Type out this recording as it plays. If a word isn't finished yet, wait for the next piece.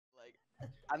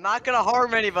I'm not gonna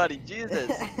harm anybody. Jesus.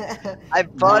 I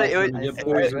bought it.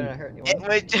 It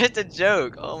was just a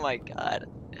joke. Oh my god.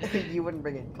 You wouldn't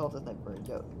bring a cultist knife for a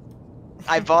joke.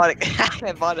 I bought it.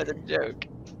 I bought it as a joke.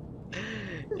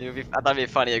 I thought it'd be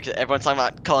funny because everyone's talking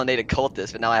about calling Nate a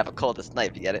cultist, but now I have a cultist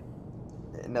knife. You get it?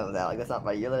 No, Alek, that's not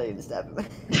funny. You're literally gonna stab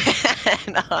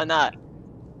him. No, I'm not.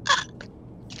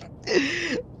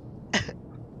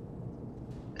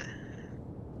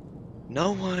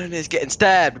 No one is getting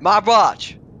stabbed. My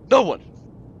watch. No one.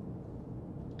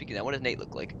 Speaking of that, what does Nate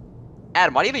look like?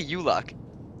 Adam, why do you have a U-lock?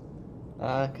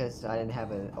 Cause I didn't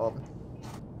have an ult.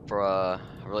 Bruh,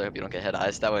 I really hope you don't get head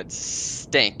eyes. That would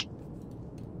stink.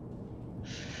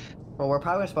 Well, we're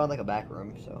probably gonna spawn like a back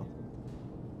room, so.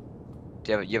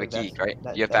 Do you have a key, right?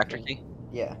 You have factory key?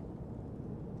 Yeah.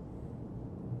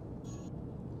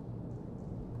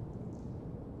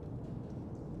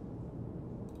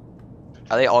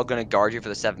 Are they all gonna guard you for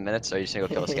the 7 minutes, or are you just gonna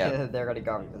go kill a scout? Yeah, they're gonna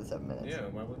guard me for the 7 minutes. Yeah,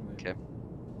 why wouldn't they? Okay.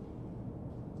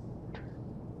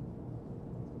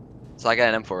 So I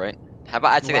got an M4, right? How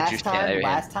about I take that juice can out of your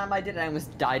hand? Last time I did it, I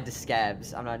almost died to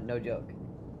scabs. I'm not, no joke.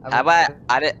 How about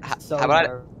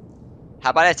how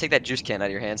about I take that juice can out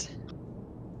of your hands?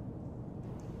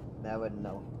 I wouldn't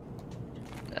know.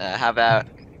 How about,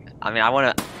 how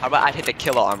about I take the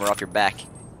killer armor off your back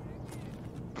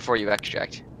before you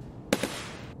extract?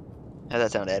 How's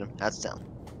that sound, Adam? How's it sound?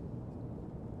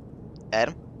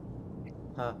 Adam?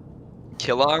 Huh?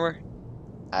 Killer armor?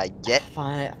 I get.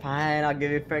 Fine, I'll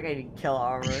give you freaking kill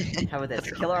armor. How about this?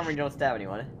 Kill armor, you don't stab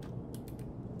anyone.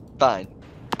 Fine.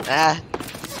 Ah.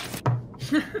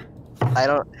 I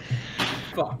don't.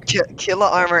 Fuck. Killer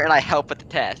armor and I help with the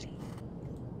task.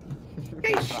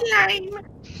 Slime!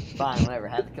 Fine, whatever,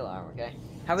 have the kill armor, okay?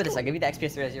 How about this? I'll give you the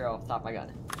XP 3-0 off the top of my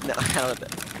gun. No, I don't want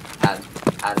that.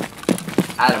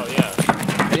 Adam. Oh, yeah.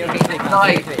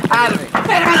 Adam!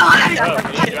 Oh,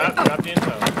 you drop the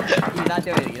info. He's not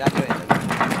doing anything,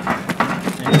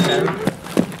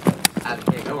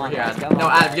 Adam, Here, come on, here, guys, Adam. come No,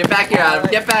 on, Adam, guys. get back here, Adam.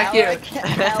 Get back here.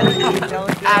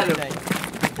 Adam.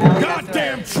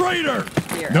 Goddamn traitor!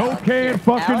 Here, No Alek, can here.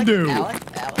 fucking Alek, do.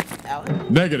 Alek.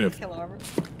 Negative. Kill armor.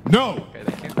 No. Okay,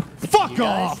 thank you. Fuck You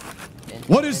guys? off.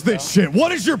 What is this shit?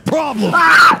 What is your problem?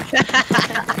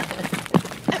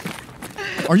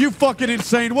 Are you fucking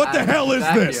insane? What the hell is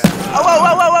this?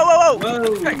 Oh, whoa!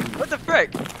 What the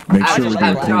frick? Make I sure just we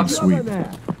have get to clean drop sweep.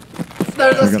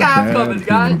 There's a I got a scab bad coming, feeling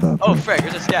guys. about Oh, this. frick,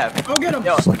 there's a scab. Go get him.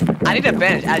 Yo, It's like a I need a bad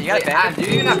bandage. Adam, you got a Adam, bandage?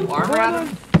 do you even have armor, Adam?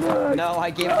 No, I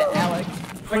gave it to Alek.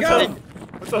 I got him.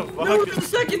 What the fuck?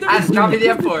 No, Adam, drop me the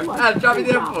M4. Adam, drop me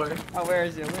the M4. Oh, where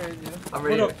is you? I'm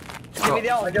ready. Give me the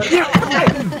Alek.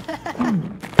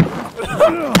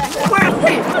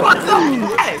 Wait, what the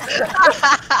heck?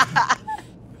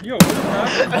 Yo, what's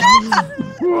happening?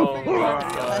 Oh my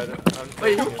god.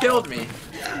 Wait, who killed me?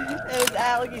 It was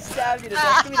Alek, he stabbed you to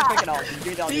death. Give me the freaking ult. Give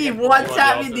me the ult. He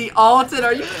one-tapped me the ulted,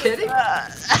 are you kidding?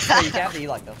 Hey, you can't have the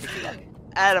E-lock though.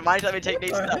 Adam, why don't you let me take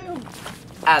Nate's stuff?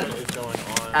 Adam, What is going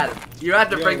on? Adam, you have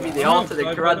to bring me the ulted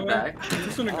and crud back. I'm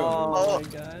just gonna go. Oh my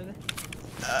god.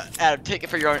 Adam, take it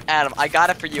for your own. Adam, I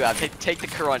got it for you. Adam, take the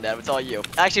Corona, Adam. It's all you.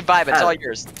 Actually, Vibe, it's all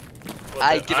yours.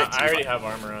 I give it to you. I already have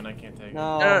armor on. I can't take it.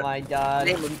 Oh my god.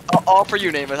 Nameless. All for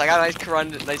you, Nameless. I got a nice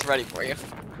Corona, nice ready for you.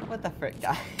 What the frick,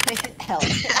 guy? Hell.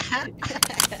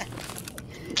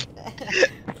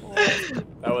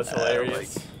 That was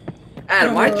hilarious.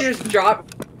 Adam, why'd you just drop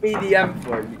me the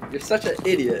M4? You're such an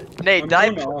idiot. Nate, I'm did I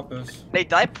going to office. Nate,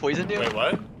 did I poison you? Wait,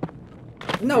 what?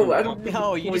 No, I don't.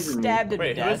 No, you just stabbed him to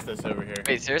Wait, who is death. this over here?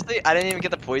 Wait, seriously? I didn't even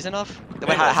get the poison off? Wait,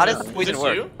 Hey, how does is the poison this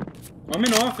work? you? I'm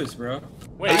in office, bro.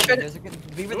 Wait,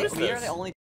 We were who is the this?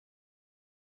 only